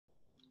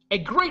A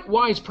great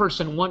wise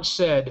person once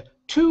said,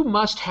 "Two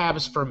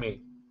must-haves for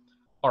me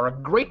are a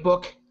great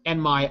book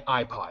and my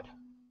iPod."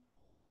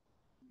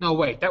 No,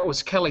 wait, that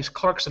was Kelly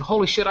Clarkson.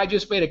 Holy shit, I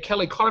just made a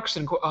Kelly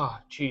Clarkson quote. Oh,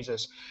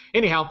 Jesus.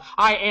 Anyhow,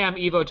 I am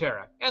Evo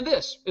Terra, and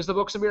this is the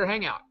Books and Beer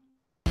Hangout.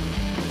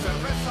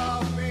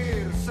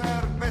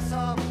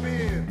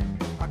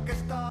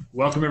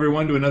 Welcome,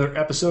 everyone, to another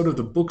episode of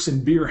the Books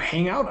and Beer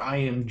Hangout. I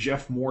am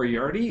Jeff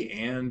Moriarty,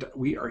 and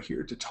we are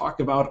here to talk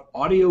about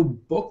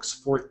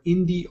audiobooks for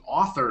indie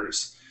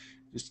authors.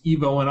 Just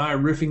Evo and I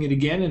riffing it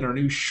again in our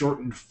new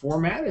shortened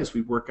format as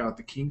we work out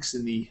the kinks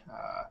in the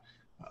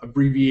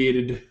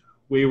abbreviated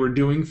way we're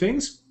doing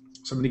things.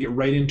 So I'm going to get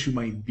right into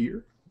my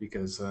beer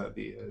because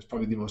it's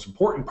probably the most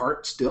important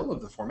part still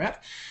of the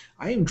format.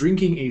 I am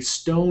drinking a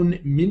Stone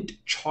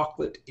Mint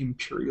Chocolate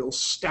Imperial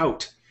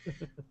Stout,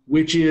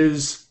 which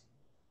is...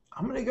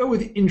 I'm going to go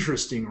with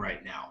interesting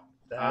right now.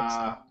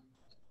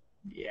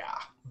 Yeah.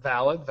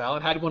 Valid.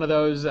 Had one of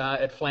those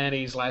at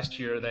Flanny's last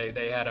year.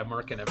 They had a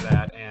merkin of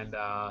that. And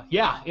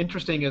yeah,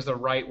 interesting is the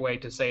right way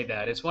to say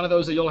that. It's one of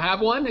those that you'll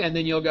have one, and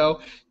then you'll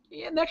go,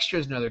 yeah, next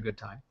year's another good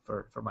time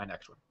for my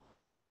next one.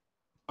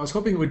 I was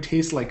hoping it would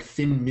taste like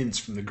Thin Mints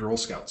from the Girl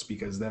Scouts,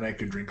 because then I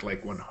could drink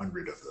like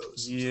 100 of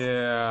those.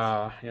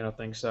 Yeah, I don't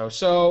think so.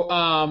 So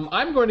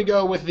I'm going to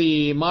go with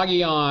the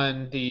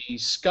Magion, the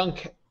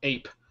Skunk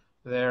Ape.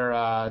 Their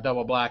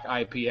double black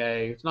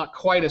IPA. It's not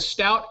quite a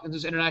stout.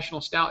 It's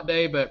International Stout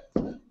Day, but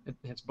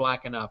it's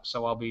black enough,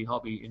 so I'll be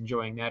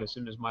enjoying that as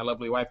soon as my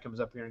lovely wife comes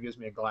up here and gives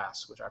me a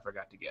glass, which I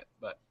forgot to get.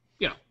 But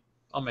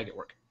I'll make it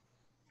work.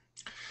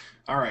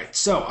 All right,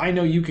 so I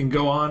know you can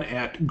go on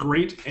at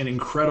great and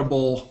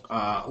incredible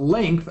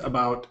length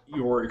about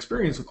your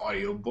experience with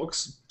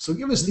audiobooks. So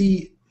give us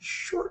the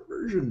short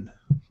version.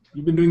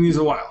 You've been doing these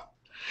a while.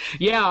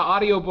 Yeah,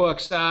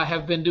 audiobooks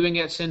have been doing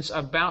it since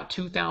about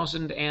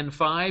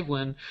 2005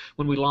 when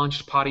we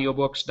launched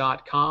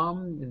podiobooks.com,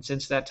 and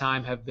since that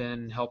time have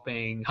been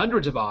helping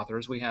hundreds of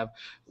authors. We have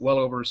well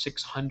over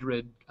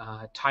 600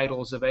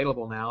 titles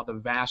available now. The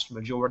vast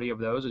majority of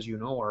those, as you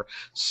know, are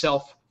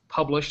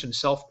self-published and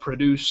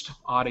self-produced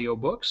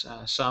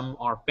audiobooks. Some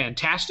are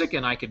fantastic,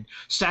 and I could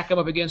stack them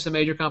up against the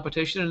major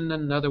competition, and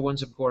then other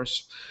ones, of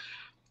course,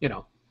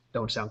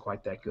 don't sound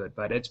quite that good,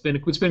 but it's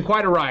been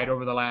quite a ride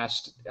over the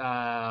last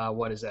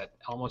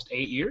almost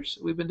 8 years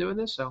we've been doing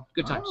this, so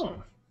good times.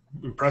 Oh,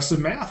 impressive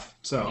math.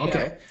 So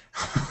okay.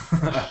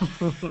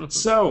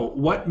 So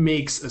what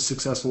makes a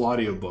successful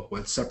audiobook?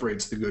 What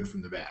separates the good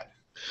from the bad?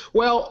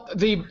 Well,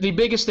 the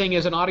biggest thing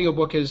is an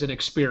audiobook is an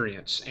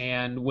experience,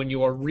 and when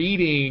you are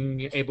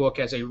reading a book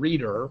as a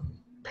reader,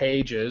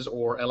 pages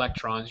or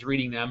electrons,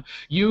 reading them,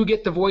 you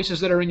get the voices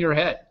that are in your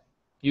head.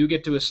 You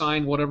get to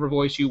assign whatever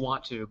voice you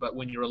want to, but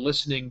when you're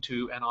listening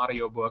to an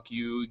audiobook,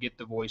 you get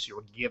the voice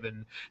you're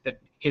given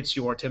that hits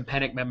your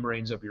tympanic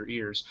membranes of your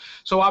ears.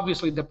 So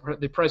obviously the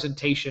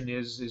presentation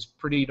is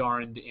pretty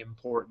darned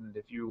important.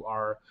 If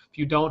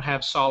you don't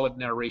have solid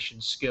narration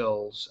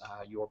skills,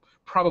 you're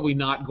probably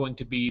not going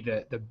to be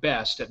the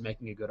best at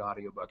making a good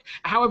audiobook.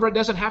 However, it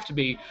doesn't have to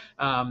be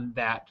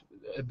that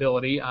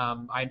ability.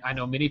 I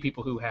know many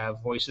people who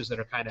have voices that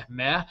are kind of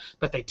meh,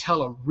 but they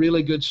tell a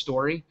really good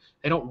story.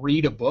 They don't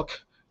read a book.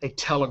 They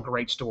tell a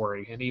great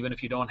story, and even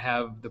if you don't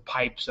have the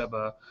pipes of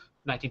a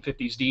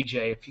 1950s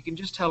DJ, if you can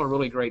just tell a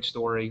really great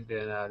story,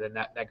 then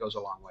that goes a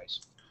long ways.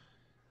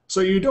 So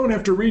you don't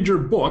have to read your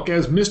book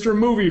as Mr.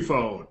 Movie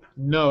Phone.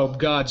 No,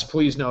 gods,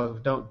 please no,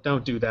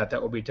 don't do that.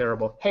 That would be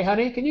terrible. Hey,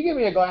 honey, can you give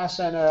me a glass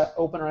and an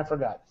opener? I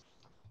forgot.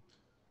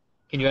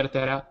 Can you edit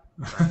that out?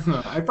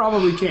 I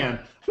probably can,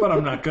 but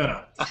I'm not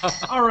gonna.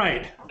 All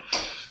right.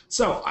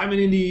 So I'm an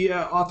indie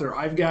author.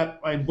 I've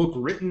got my book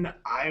written.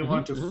 I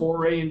want to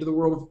foray into the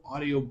world of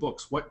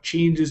audiobooks. What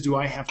changes do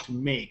I have to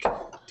make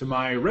to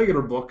my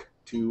regular book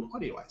to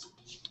audiowise?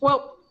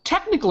 Well,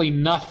 technically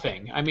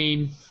nothing. I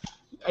mean,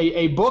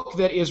 a book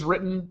that is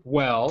written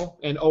well,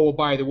 and oh,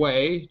 by the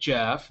way,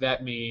 Jeff,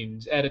 that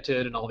means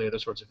edited and all the other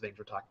sorts of things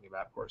we're talking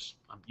about, of course.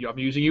 I'm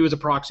using you as a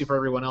proxy for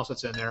everyone else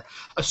that's in there.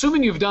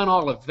 Assuming you've done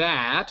all of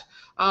that,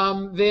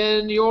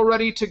 then you're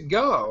ready to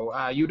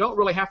go. You don't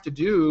really have to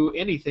do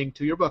anything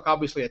to your book.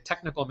 Obviously, a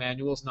technical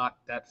manual is not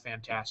that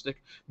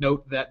fantastic.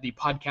 Note that the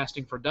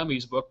Podcasting for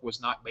Dummies book was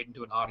not made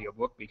into an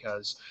audiobook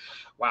because,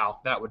 wow,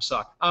 that would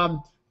suck.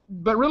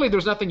 But really,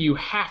 there's nothing you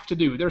have to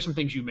do. There's some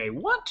things you may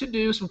want to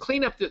do, some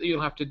cleanup that you'll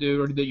have to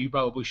do, or that you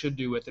probably should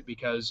do with it,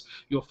 because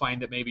you'll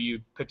find that maybe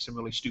you picked some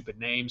really stupid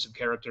names of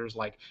characters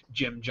like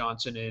Jim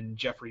Johnson and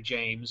Jeffrey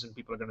James, and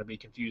people are going to be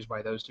confused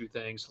by those two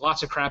things.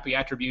 Lots of crappy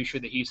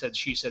attribution that he said,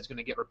 she said is going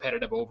to get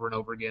repetitive over and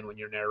over again when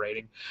you're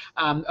narrating.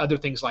 Other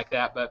things like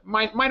that, but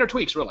minor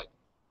tweaks, really.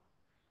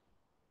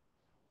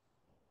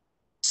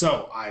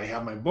 So I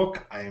have my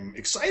book. I'm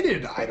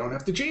excited. I don't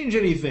have to change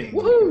anything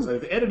Woohoo! because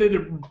I've edited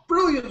it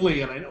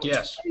brilliantly, and I know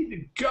Yes. it's ready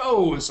to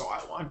go. So I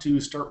want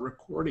to start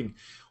recording.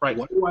 Right.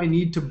 What do I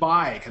need to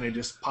buy? Can I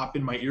just pop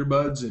in my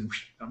earbuds and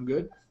I'm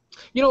good?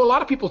 You know, a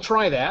lot of people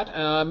try that,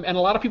 and a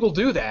lot of people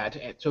do that.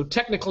 And so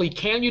technically,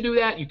 can you do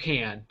that? You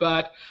can,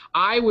 but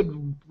I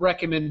would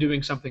recommend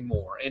doing something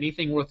more.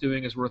 Anything worth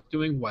doing is worth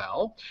doing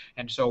well.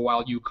 And so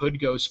while you could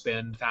go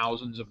spend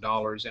thousands of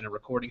dollars in a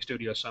recording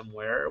studio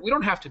somewhere, we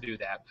don't have to do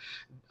that.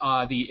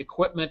 The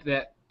equipment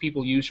that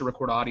people use to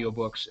record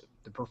audiobooks,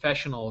 the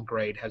professional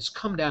grade, has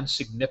come down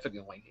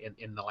significantly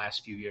in the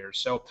last few years.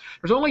 So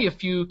there's only a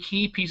few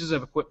key pieces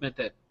of equipment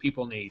that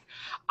people need.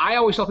 I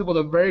always tell people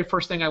the very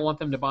first thing I want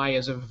them to buy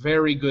is a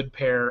very good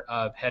pair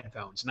of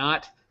headphones,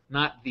 not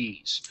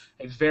these,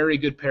 a very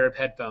good pair of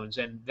headphones,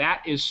 and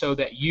that is so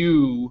that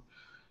you,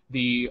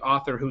 the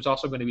author who's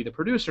also going to be the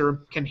producer,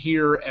 can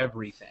hear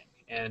everything.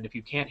 And if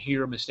you can't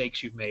hear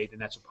mistakes you've made, then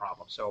that's a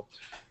problem. So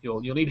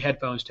you'll need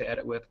headphones to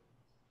edit with.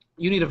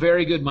 You need a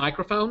very good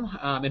microphone,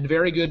 and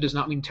very good does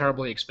not mean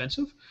terribly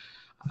expensive.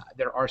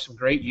 There are some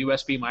great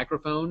USB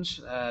microphones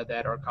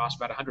that cost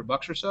about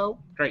 $100 or so.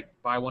 Great,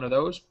 buy one of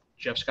those.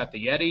 Jeff's got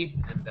the Yeti,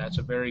 and that's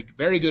a very,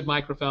 very good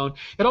microphone.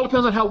 It all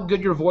depends on how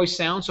good your voice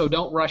sounds, so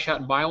don't rush out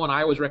and buy one.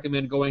 I always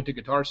recommend going to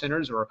guitar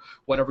centers or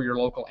whatever your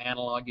local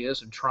analog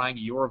is and trying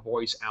your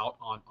voice out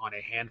on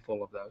a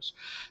handful of those.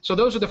 So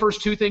those are the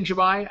first two things you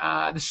buy.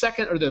 The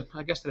second,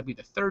 I guess that'd be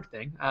the third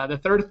thing. The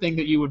third thing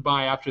that you would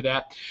buy after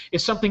that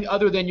is something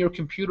other than your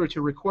computer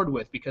to record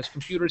with, because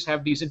computers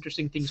have these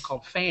interesting things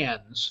called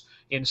fans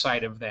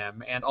inside of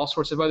them and all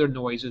sorts of other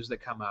noises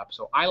that come up.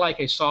 So I like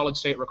a solid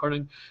state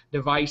recording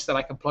device that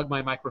I can plug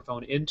my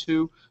microphone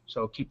into,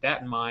 so keep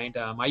that in mind.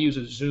 I use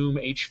a Zoom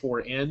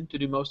H4n to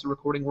do most of the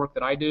recording work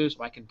that I do,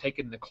 so I can take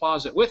it in the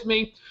closet with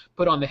me,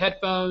 put on the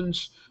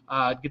headphones,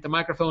 get the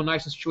microphone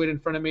nice and situated in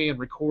front of me, and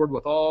record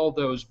with all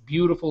those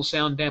beautiful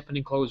sound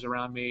dampening clothes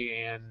around me,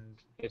 and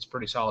it's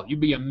pretty solid. You'd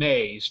be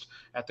amazed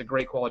at the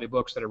great quality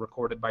books that are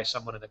recorded by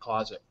someone in the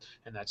closet,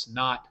 and that's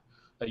not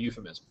a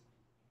euphemism.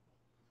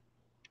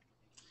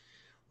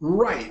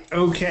 Right.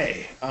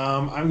 Okay.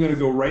 I'm going to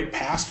go right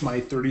past my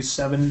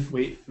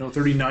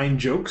 39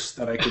 jokes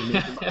that I could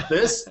make about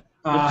this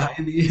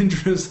in the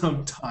interest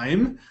of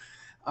time.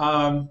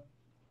 And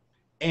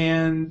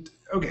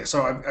okay,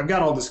 so I've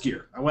got all this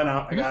gear. I went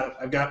out.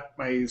 I've got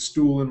my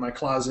stool in my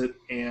closet,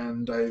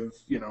 and I've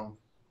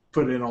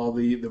put in all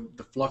the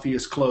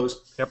fluffiest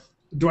clothes. Yep.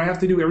 Do I have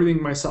to do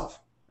everything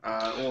myself,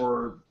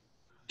 or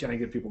can I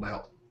get people to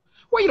help?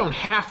 Well, you don't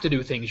have to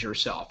do things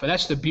yourself, and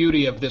that's the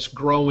beauty of this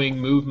growing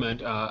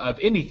movement of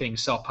anything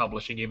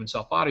self-publishing, even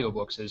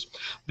self-audiobooks, is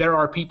there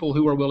are people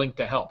who are willing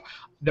to help.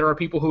 There are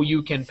people who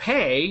you can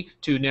pay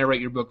to narrate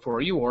your book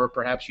for you, or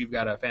perhaps you've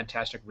got a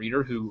fantastic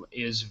reader who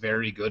is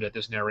very good at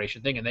this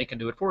narration thing, and they can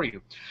do it for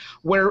you.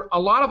 Where a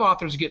lot of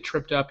authors get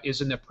tripped up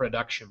is in the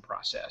production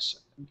process.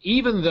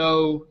 Even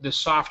though the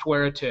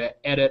software to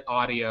edit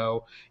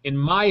audio, in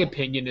my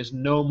opinion, is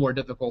no more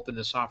difficult than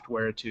the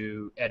software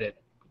to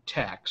edit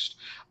text.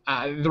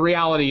 The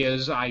reality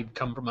is I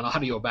come from an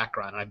audio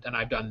background, and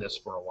I've done this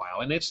for a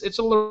while, and it's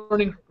a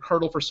learning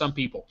hurdle for some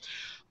people.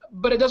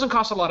 But it doesn't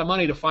cost a lot of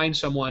money to find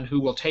someone who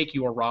will take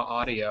your raw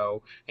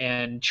audio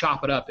and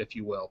chop it up, if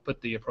you will,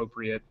 put the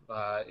appropriate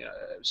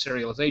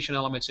serialization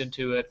elements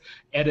into it,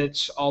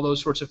 edits, all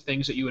those sorts of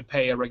things that you would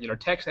pay a regular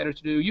text editor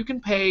to do. You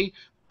can pay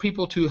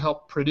people to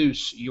help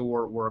produce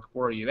your work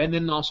for you, and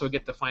then also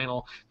get the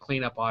final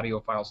cleanup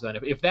audio files done.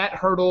 If that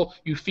hurdle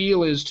you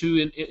feel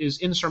is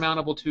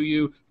insurmountable to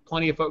you,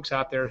 plenty of folks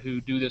out there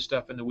who do this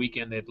stuff in the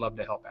weekend. They'd love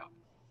to help out.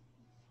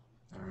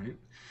 All right.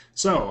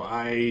 So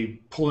I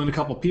pull in a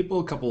couple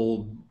people,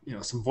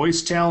 some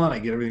voice talent. I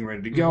get everything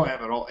ready to go. I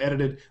have it all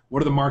edited.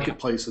 What are the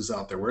marketplaces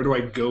out there? Where do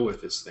I go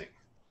with this thing?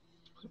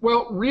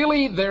 Well,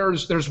 really,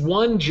 there's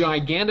one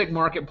gigantic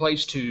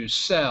marketplace to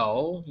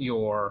sell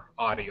your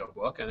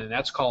audiobook, and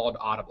that's called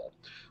Audible.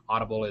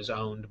 Audible is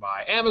owned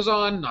by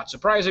Amazon. Not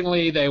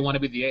surprisingly, they want to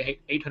be the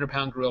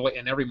 800-pound gorilla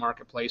in every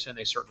marketplace, and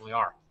they certainly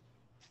are.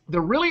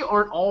 There really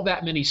aren't all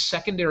that many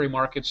secondary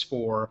markets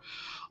for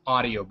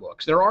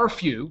audiobooks. There are a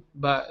few,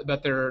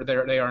 but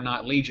they are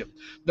not legion.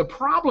 The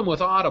problem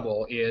with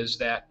Audible is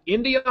that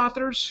indie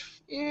authors,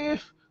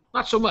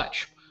 not so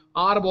much.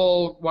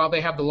 Audible, while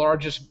they have the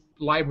largest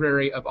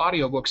library of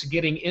audiobooks,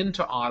 getting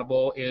into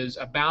Audible is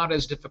about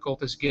as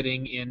difficult as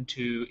getting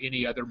into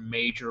any other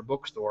major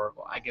bookstore.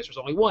 Well, I guess there's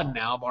only one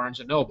now,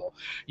 Barnes & Noble.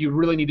 You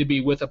really need to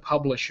be with a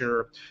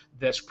publisher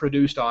that's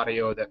produced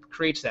audio that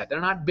creates that.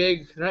 They're not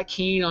big, they're not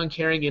keen on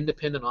carrying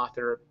independent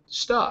author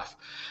stuff.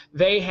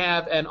 They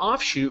have an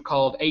offshoot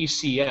called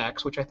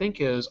ACX, which I think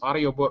is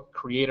Audiobook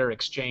Creator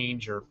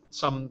Exchange or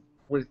some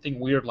thing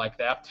weird like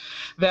that,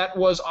 that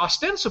was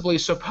ostensibly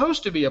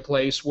supposed to be a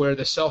place where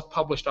the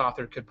self-published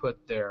author could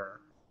put their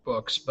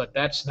books, but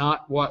that's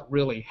not what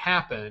really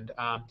happened.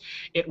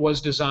 It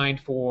was designed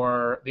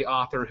for the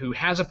author who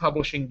has a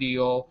publishing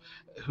deal,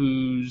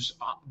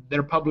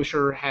 their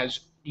publisher has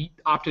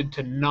opted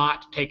to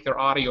not take their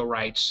audio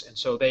rights, and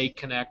so they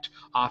connect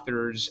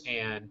authors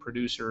and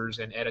producers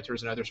and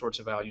editors and other sorts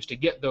of values to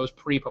get those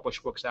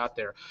pre-published books out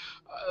there.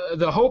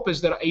 The hope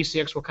is that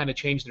ACX will kind of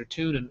change their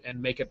tune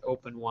and make it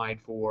open wide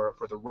for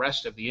the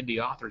rest of the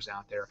indie authors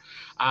out there,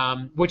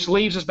 which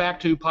leads us back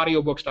to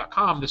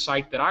Audiobooks.com, the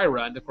site that I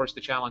run. Of course,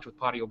 the challenge with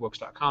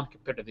Audiobooks.com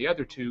compared to the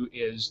other two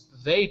is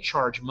they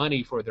charge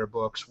money for their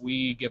books.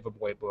 We give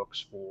away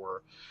books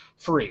for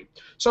free.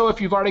 So if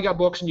you've already got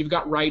books and you've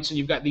got rights and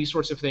you've got these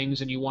sorts of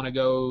things and you want to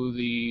go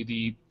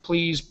the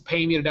please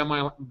pay me to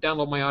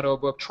download my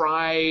audiobook,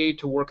 try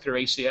to work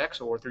through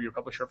ACX or through your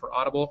publisher for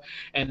Audible,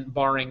 and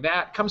barring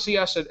that, come see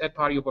us at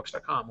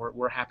audiobooks.com.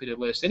 We're happy to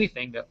list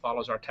anything that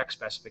follows our tech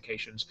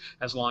specifications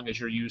as long as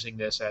you're using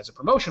this as a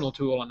promotional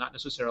tool and not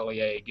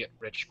necessarily a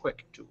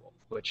get-rich-quick tool,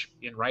 which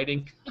in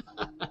writing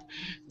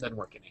doesn't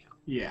work anyhow.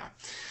 Yeah.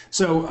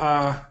 So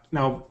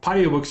now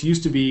audiobooks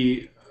used to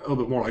be a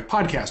little bit more like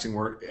podcasting,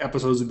 where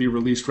episodes would be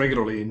released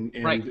regularly.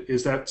 And right.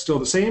 Is that still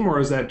the same, or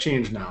has that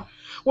changed now?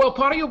 Well,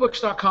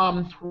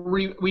 Audiobooks.com,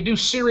 we do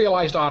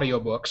serialized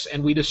audiobooks,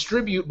 and we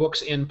distribute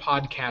books in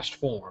podcast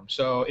form.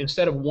 So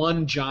instead of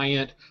one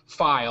giant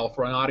file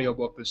for an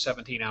audiobook that's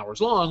 17 hours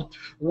long,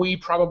 we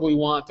probably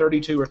want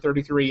 32 or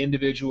 33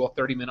 individual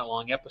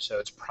 30-minute-long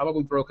episodes,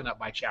 probably broken up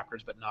by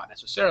chapters, but not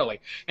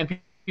necessarily. And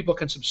people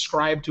can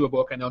subscribe to a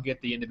book and they'll get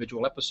the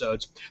individual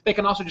episodes. They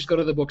can also just go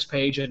to the books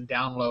page and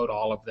download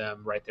all of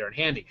them right there and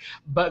handy.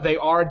 But they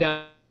are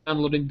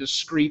downloading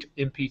discrete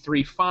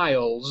MP3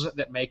 files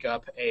that make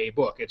up a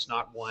book. It's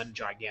not one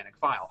gigantic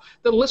file.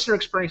 The listener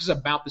experience is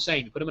about the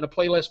same. You put them in a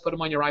playlist, put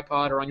them on your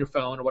iPod or on your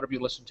phone or whatever you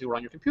listen to or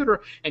on your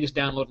computer, and just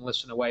download and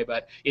listen away.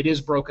 But it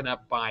is broken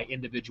up by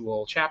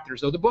individual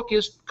chapters, though the book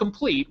is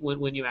complete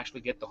when you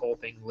actually get the whole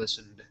thing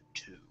listened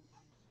to.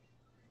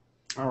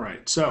 All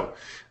right. So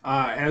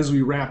as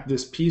we wrap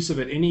this piece of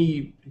it,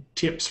 any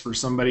tips for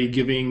somebody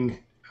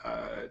giving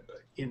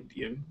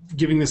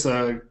this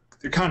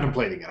they're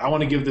contemplating it? I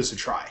want to give this a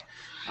try.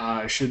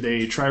 Should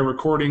they try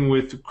recording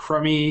with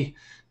crummy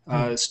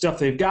stuff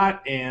they've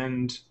got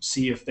and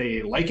see if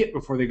they like it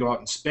before they go out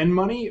and spend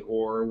money,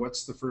 or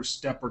what's the first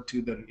step or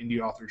two that an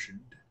indie author should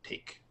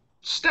take?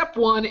 Step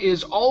one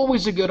is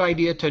always a good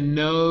idea to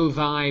know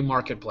thy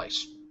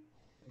marketplace.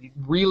 You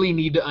really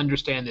need to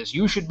understand this.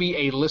 You should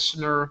be a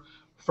listener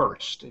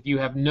first. If you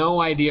have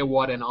no idea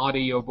what an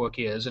audiobook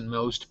is, and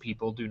most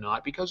people do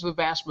not, because the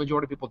vast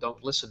majority of people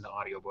don't listen to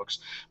audiobooks,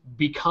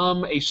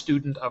 become a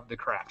student of the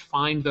craft.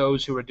 Find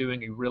those who are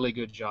doing a really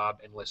good job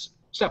and listen.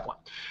 Step one.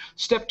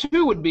 Step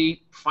two would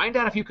be find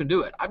out if you can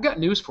do it. I've got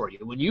news for you.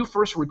 When you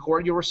first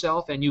record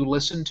yourself and you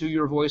listen to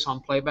your voice on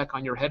playback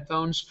on your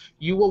headphones,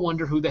 you will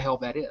wonder who the hell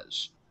that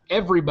is.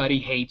 Everybody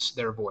hates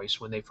their voice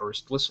when they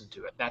first listen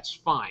to it. That's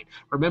fine.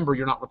 Remember,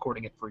 you're not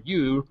recording it for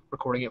you,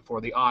 recording it for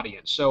the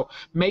audience. So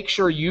make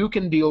sure you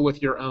can deal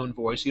with your own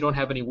voice. You don't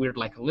have any weird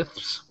like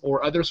lifts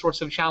or other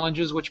sorts of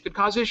challenges which could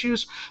cause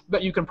issues,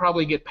 but you can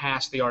probably get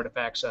past the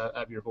artifacts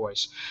of your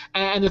voice.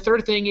 And the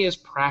third thing is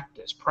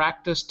practice.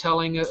 Practice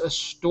telling a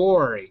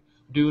story.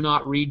 Do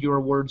not read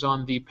your words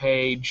on the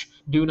page.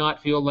 Do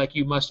not feel like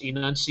you must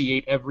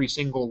enunciate every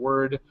single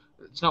word.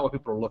 It's not what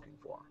people are looking for.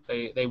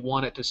 They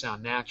want it to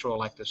sound natural,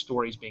 like the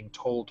story's being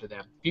told to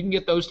them. If you can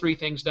get those three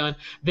things done,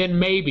 then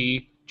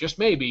maybe, just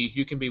maybe,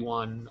 you can be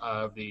one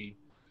of the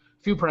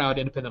few proud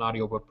independent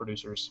audiobook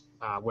producers,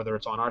 whether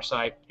it's on our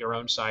site, your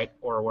own site,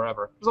 or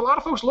wherever. There's a lot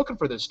of folks looking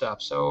for this stuff,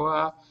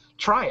 so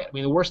try it. I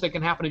mean, the worst that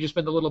can happen is you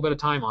spend a little bit of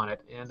time on it,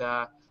 and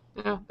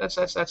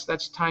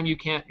that's time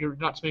you're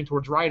not spending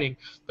towards writing.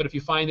 But if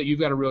you find that you've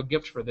got a real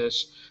gift for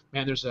this,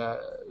 man, there's a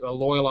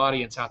loyal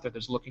audience out there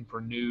that's looking for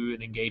new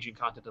and engaging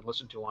content to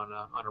listen to on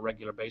a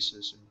regular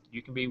basis, and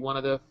you can be one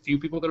of the few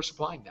people that are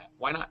supplying that.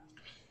 Why not?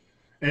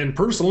 And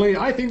personally,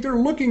 I think they're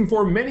looking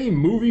for many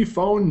movie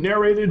phone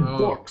narrated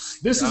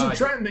books. This is a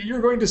trend that you're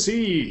going to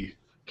see.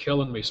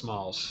 Killing me,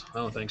 Smalls. I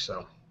don't think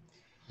so.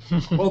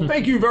 Well,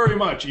 thank you very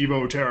much,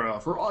 Evo Terra,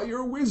 for all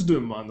your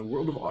wisdom on the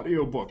world of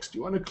audiobooks. Do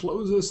you want to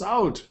close us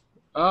out?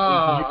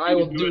 I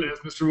will do it as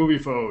Mr. Movie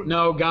Phone.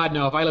 No, God,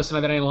 no. If I listen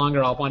to that any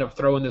longer, I'll wind up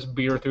throwing this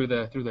beer through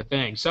the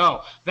thing.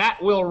 So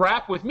that will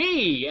wrap with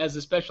me as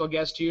the special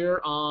guest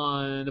here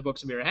on the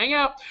Books and Beer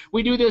Hangout.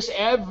 We do this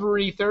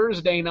every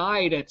Thursday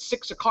night at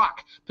 6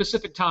 o'clock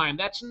Pacific time.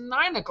 That's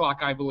 9 o'clock,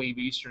 I believe,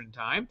 Eastern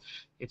time.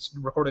 It's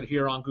recorded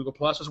here on Google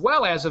Plus, as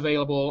well as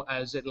available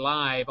as it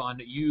live on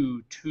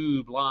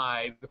YouTube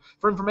Live.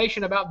 For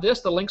information about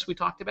this, the links we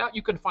talked about,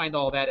 you can find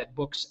all that at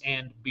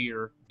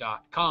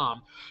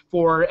booksandbeer.com.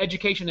 For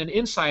education and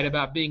insight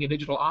about being a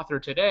digital author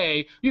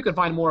today, you can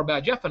find more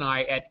about Jeff and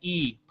I at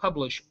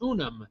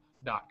epublishunum.com.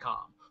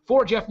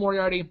 For Jeff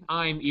Moriarty,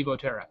 I'm Evo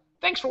Terra.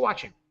 Thanks for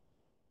watching.